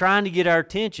 He's trying to get our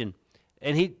attention,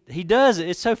 and he does it.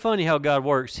 It's so funny how God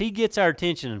works. He gets our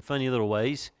attention in funny little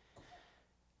ways.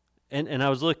 And I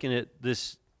was looking at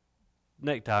this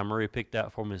necktie Maria picked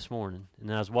out for me this morning,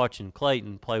 and I was watching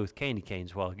Clayton play with candy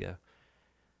canes a while ago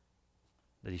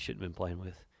that he shouldn't have been playing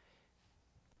with.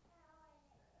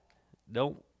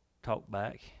 Don't talk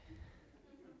back.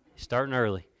 He's starting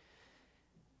early.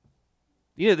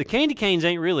 You know, the candy canes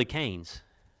ain't really canes.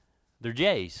 They're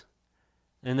J's.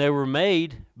 And they were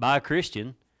made by a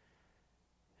Christian.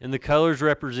 And the colors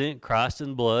represent Christ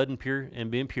and blood and pure and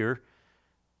being pure.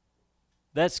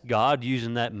 That's God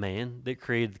using that man that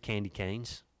created the candy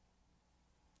canes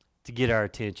to get our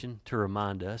attention, to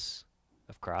remind us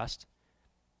of Christ.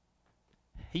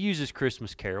 He uses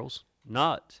Christmas carols,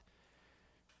 not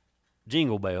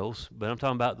jingle bells, but I'm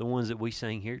talking about the ones that we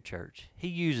sing here at church. He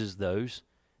uses those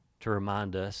to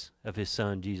remind us of his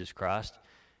Son, Jesus Christ.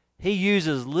 He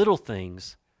uses little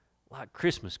things like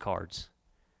Christmas cards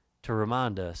to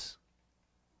remind us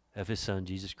of his Son,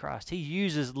 Jesus Christ. He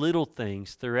uses little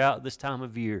things throughout this time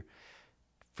of year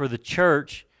for the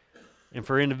church and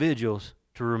for individuals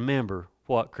to remember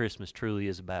what Christmas truly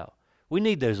is about. We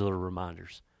need those little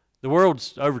reminders. The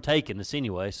world's overtaken us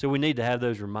anyway, so we need to have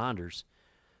those reminders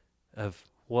of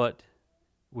what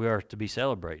we are to be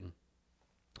celebrating.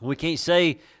 We can't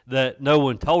say that no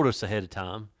one told us ahead of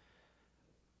time,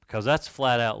 because that's a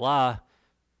flat-out lie.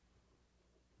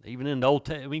 Even in the Old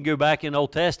Testament, we can go back in the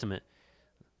Old Testament.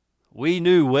 We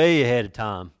knew way ahead of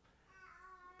time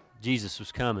Jesus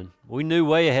was coming. We knew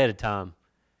way ahead of time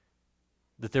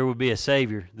that there would be a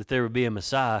Savior, that there would be a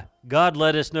Messiah. God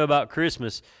let us know about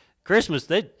Christmas. Christmas,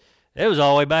 it was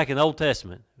all the way back in the Old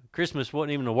Testament. Christmas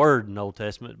wasn't even a word in the Old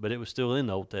Testament, but it was still in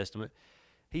the Old Testament.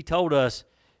 He told us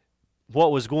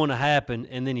what was going to happen,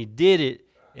 and then he did it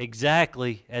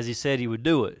exactly as he said he would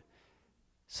do it.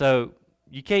 So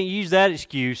you can't use that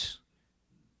excuse.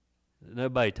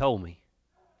 Nobody told me.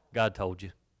 God told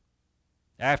you.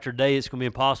 after a day, it's going to be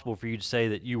impossible for you to say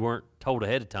that you weren't told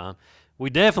ahead of time. We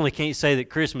definitely can't say that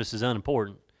Christmas is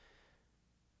unimportant.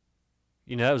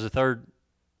 You know, that was the third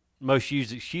most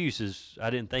used excuse, is I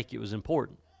didn't think it was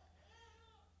important.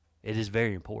 It is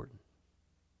very important.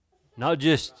 Not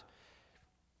just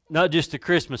the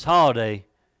Christmas holiday,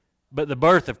 but the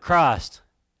birth of Christ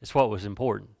is what was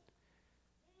important.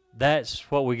 That's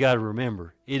what we got to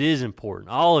remember. It is important.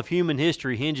 All of human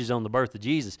history hinges on the birth of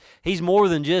Jesus. He's more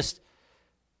than just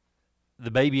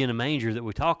the baby in a manger that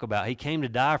we talk about. He came to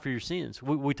die for your sins.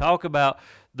 We talk about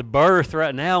the birth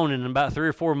right now, and in about 3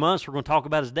 or 4 months, we're going to talk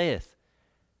about his death.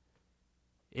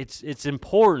 It's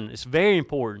important. It's very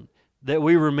important that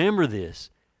we remember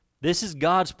this. This is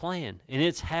God's plan, and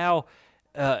it's how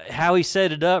he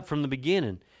set it up from the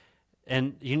beginning.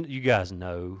 And you guys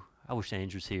know, I wish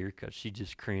Andrew's here because she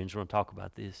just cringed when I talk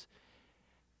about this.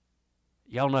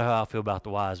 Y'all know how I feel about the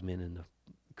wise men in the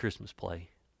Christmas play.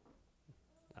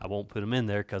 I won't put them in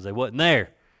there because they wasn't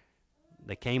there.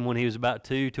 They came when he was about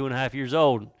 2.5 years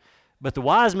old. But the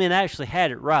wise men actually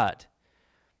had it right.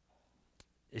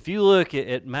 If you look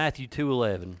at Matthew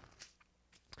 2:11,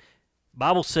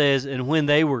 Bible says, "And when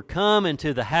they were come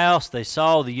into the house, they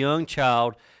saw the young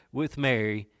child with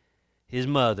Mary, his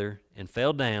mother, and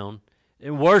fell down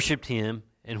and worshipped him.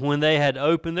 And when they had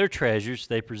opened their treasures,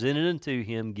 they presented unto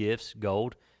him gifts,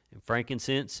 gold and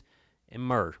frankincense and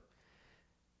myrrh."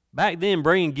 Back then,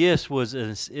 bringing gifts was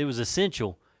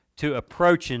essential to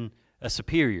approaching a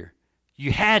superior.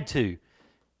 You had to.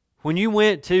 When you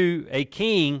went to a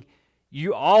king,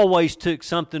 you always took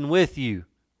something with you.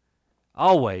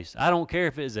 Always. I don't care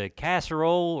if it was a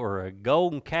casserole or a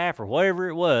golden calf or whatever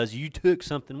it was, you took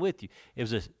something with you. It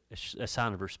was a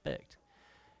sign of respect.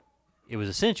 It was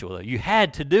essential, though. You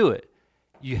had to do it.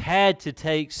 You had to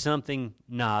take something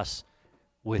nice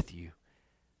with you.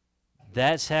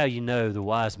 That's how you know the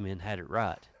wise men had it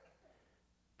right,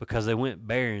 because they went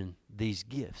bearing these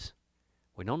gifts.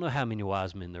 We don't know how many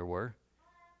wise men there were.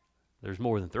 There's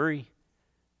more than 3.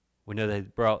 We know they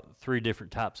brought 3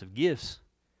 different types of gifts.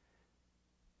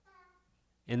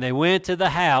 And they went to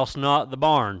the house, not the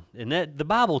barn. And that the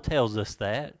Bible tells us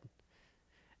that.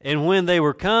 And when they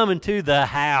were coming to the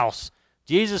house,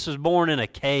 Jesus was born in a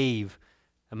cave,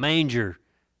 a manger,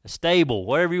 a stable,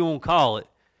 whatever you want to call it.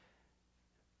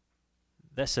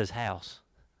 That says house.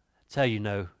 That's how you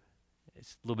know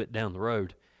it's a little bit down the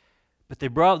road. But they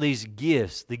brought these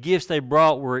gifts. The gifts they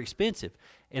brought were expensive,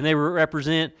 and they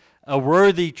represent a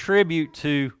worthy tribute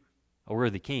to a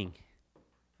worthy king.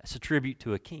 That's a tribute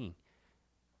to a king.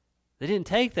 They didn't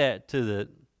take that to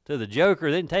the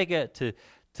joker. They didn't take that to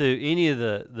any of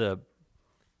the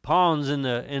pawns in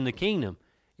the kingdom.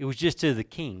 It was just to the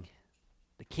king.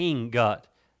 The king got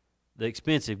the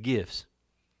expensive gifts.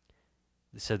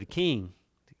 So the king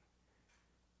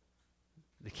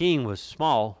was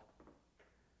small.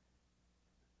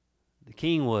 The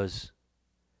king was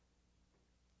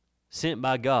sent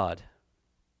by God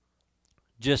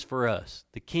just for us.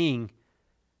 The king,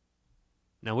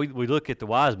 now we look at the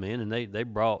wise men, and they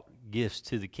brought gifts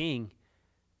to the king,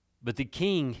 but the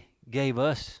king gave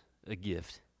us a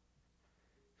gift.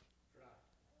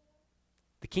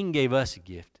 The king gave us a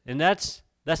gift, and that's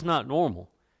not normal.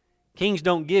 Kings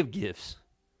don't give gifts,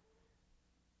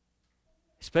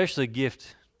 especially a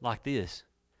gift like this.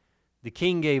 The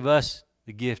king gave us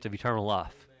the gift of eternal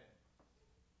life.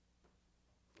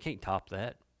 Can't top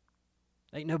that.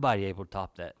 Ain't nobody able to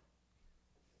top that.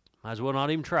 Might as well not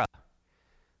even try.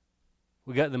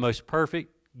 We got the most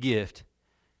perfect gift,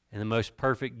 and the most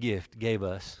perfect gift gave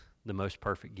us the most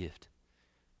perfect gift.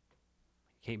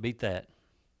 Can't beat that.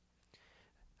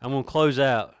 I'm going to close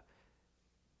out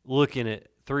looking at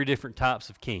 3 different types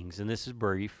of kings, and this is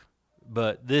brief,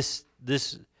 but this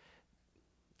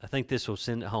I think this will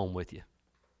send it home with you.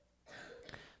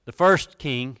 The first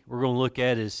king we're going to look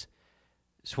at is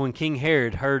when King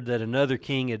Herod heard that another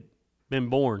king had been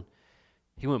born.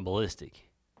 He went ballistic.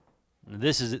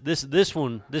 This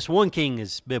one king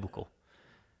is biblical.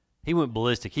 He went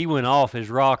ballistic. He went off his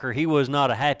rocker. He was not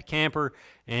a happy camper,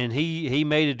 and he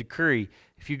made a decree.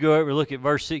 If you go over and look at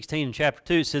verse 16 in chapter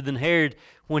 2, it said, "Then Herod,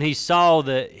 when he saw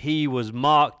that he was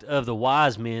mocked of the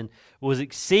wise men, was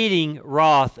exceeding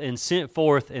wroth, and sent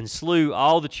forth and slew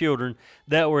all the children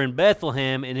that were in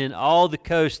Bethlehem and in all the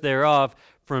coast thereof,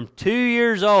 from 2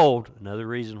 years old," another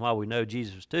reason why we know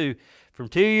Jesus was 2, "from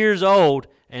 2 years old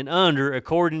and under,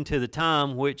 according to the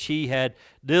time which he had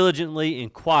diligently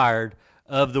inquired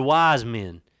of the wise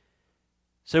men."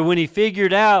 So when he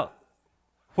figured out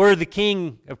where the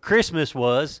king of Christmas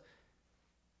was,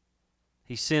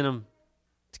 he sent him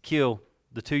to kill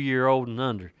the 2-year-old and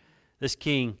under. This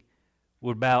king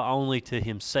would bow only to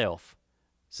himself,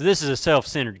 So this is a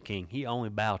self-centered king. He only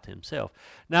bowed to himself.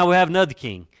 Now we have another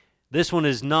king. This one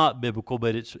is not biblical,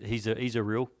 but he's a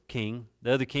real king.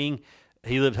 The other king,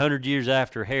 he lived 100 years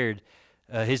after Herod.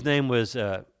 His name was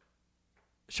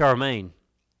Charlemagne,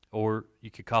 or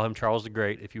you could call him Charles the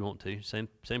Great if you want to.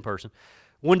 Same person.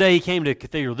 One day he came to a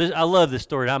cathedral. I love this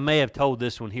story. I may have told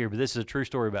this one here, but this is a true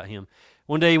story about him.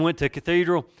 One day he went to a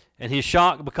cathedral, and he's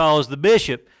shocked because the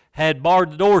bishop had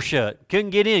barred the door shut.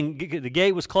 Couldn't get in. The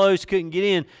gate was closed, couldn't get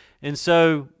in. And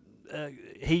so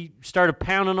he started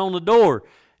pounding on the door.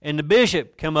 And the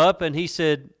bishop come up, and he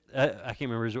said, I can't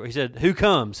remember his word. He said, "Who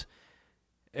comes?"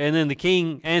 And then the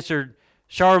king answered,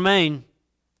 "Charlemagne,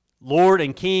 Lord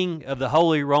and King of the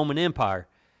Holy Roman Empire."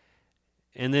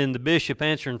 And then the bishop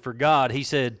answering for God, he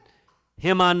said,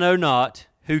 "Him I know not,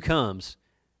 who comes?"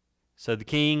 So the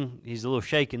king, he's a little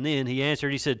shaken then, he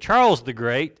answered, he said, "Charles the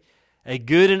Great, a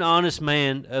good and honest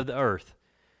man of the earth."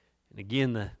 And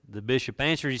again, the bishop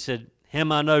answered, he said,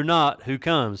 "Him I know not, who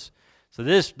comes?" So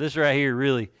this right here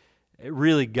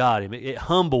really got him. It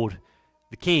humbled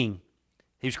the king.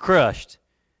 He was crushed.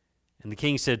 And the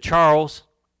king said, "Charles,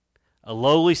 a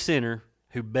lowly sinner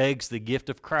who begs the gift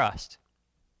of Christ."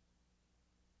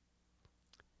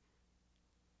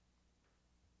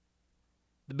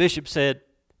 The bishop said,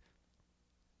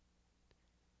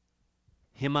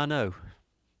 "Him I know.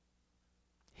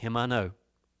 Him I know.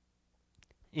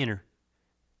 Enter."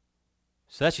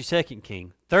 So that's your second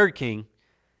king. Third king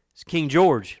is King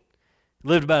George. He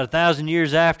lived about 1,000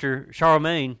 years after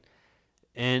Charlemagne,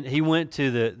 and he went to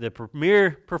the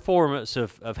premiere performance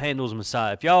of Handel's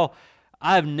Messiah.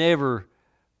 I've never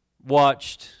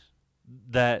watched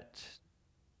that.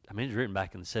 I mean, it's written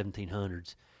back in the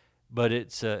 1700s. But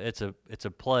it's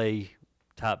a play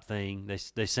type thing.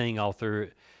 They sing all through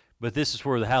it. But this is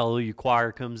where the Hallelujah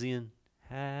choir comes in.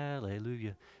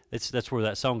 Hallelujah. That's where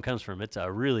that song comes from. It's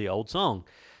a really old song.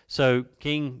 So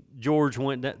King George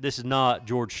went. This is not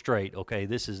George Strait. Okay,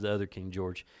 this is the other King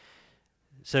George.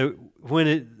 So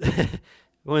when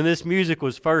this music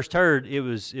was first heard, it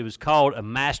was called a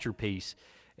masterpiece.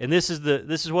 And this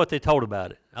is what they told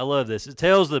about it. I love this. It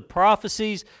tells the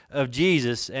prophecies of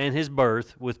Jesus and his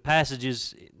birth with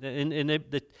passages, and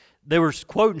they were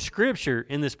quoting scripture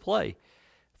in this play.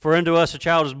 "For unto us a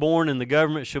child is born, and the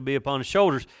government shall be upon his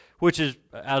shoulders," which is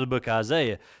out of the book of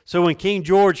Isaiah. So when King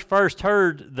George first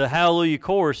heard the Hallelujah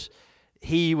chorus,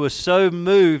 he was so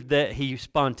moved that he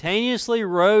spontaneously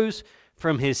rose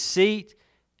from his seat,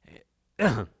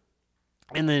 and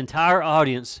the entire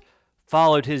audience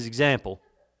followed his example.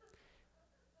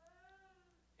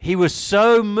 He was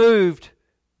so moved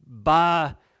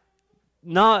by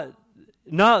not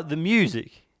the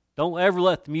music. Don't ever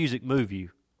let the music move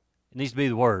you. It needs to be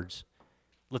the words.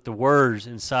 Let the words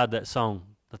inside that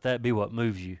song, let that be what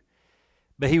moves you.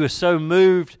 But he was so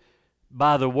moved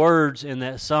by the words in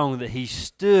that song that he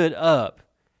stood up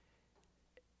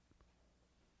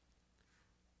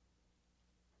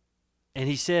and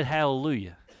he said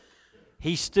hallelujah.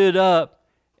 He stood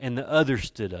up and the others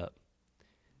stood up.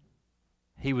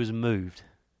 He was moved.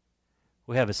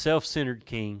 We have a self-centered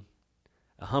king,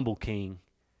 a humble king,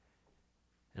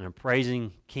 and a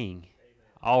praising king,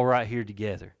 all right here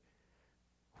together.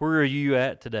 Where are you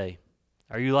at today?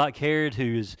 Are you like Herod,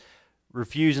 who is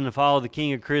refusing to follow the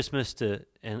King of Christmas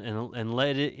and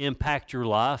let it impact your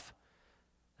life?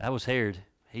 That was Herod.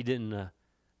 He didn't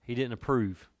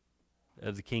approve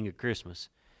of the King of Christmas.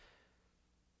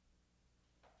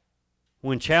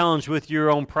 When challenged with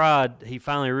your own pride, he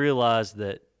finally realized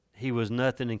that he was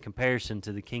nothing in comparison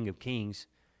to the King of Kings,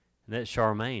 and that's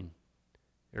Charlemagne,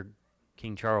 or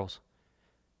King Charles.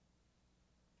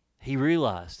 He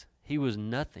realized he was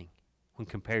nothing when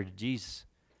compared to Jesus.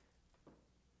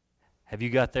 Have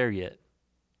you got there yet?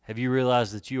 Have you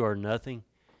realized that you are nothing?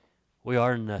 We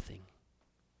are nothing.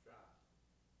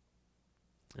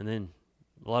 And then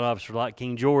a lot of us are like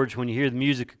King George. When you hear the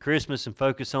music of Christmas and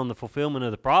focus on the fulfillment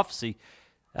of the prophecy,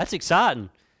 that's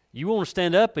exciting. You want to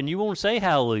stand up and you want to say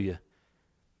hallelujah.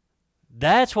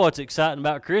 That's what's exciting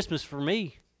about Christmas for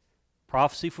me.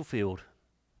 Prophecy fulfilled.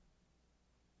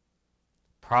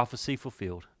 Prophecy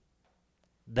fulfilled.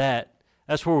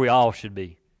 That's where we all should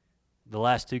be. The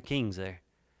last two kings there.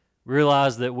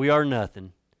 Realize that we are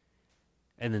nothing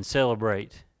and then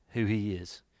celebrate who he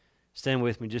is. Stand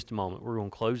with me just a moment. We're going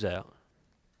to close out.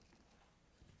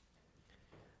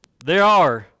 There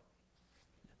are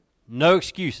no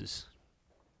excuses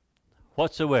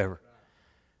whatsoever.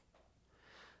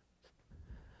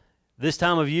 This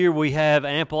time of year we have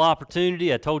ample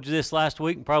opportunity. I told you this last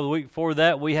week and probably the week before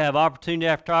that. We have opportunity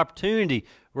after opportunity.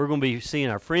 We're going to be seeing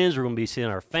our friends. We're going to be seeing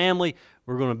our family.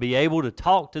 We're going to be able to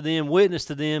talk to them, witness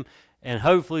to them, and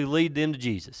hopefully lead them to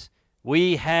Jesus.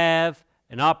 We have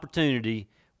an opportunity.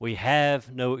 We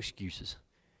have no excuses.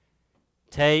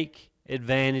 Take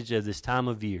advantage of this time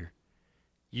of year.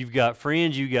 You've got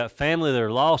friends, you've got family that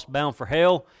are lost, bound for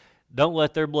hell. Don't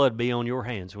let their blood be on your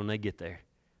hands when they get there.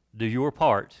 Do your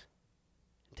part.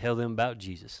 Tell them about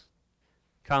Jesus.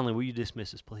 Conley, will you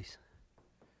dismiss us, please?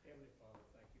 Heavenly Father,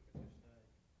 thank you for this day.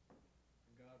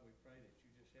 And God, we pray that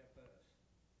you just help us,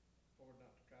 Lord,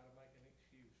 not to try to make an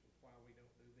excuse of why we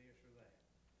don't do this or that.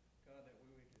 God, that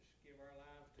we would just give our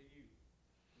lives to you.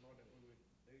 Lord, that we would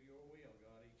do your will,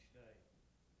 God, each day.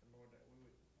 And Lord, that we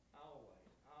would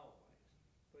always, always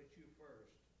put you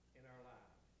first in our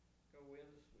lives. Go with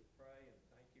us, we pray, and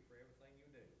thank you for everything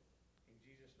you do. In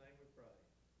Jesus' name we pray.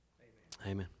 Amen.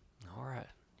 Amen. All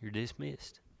right. You're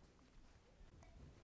dismissed.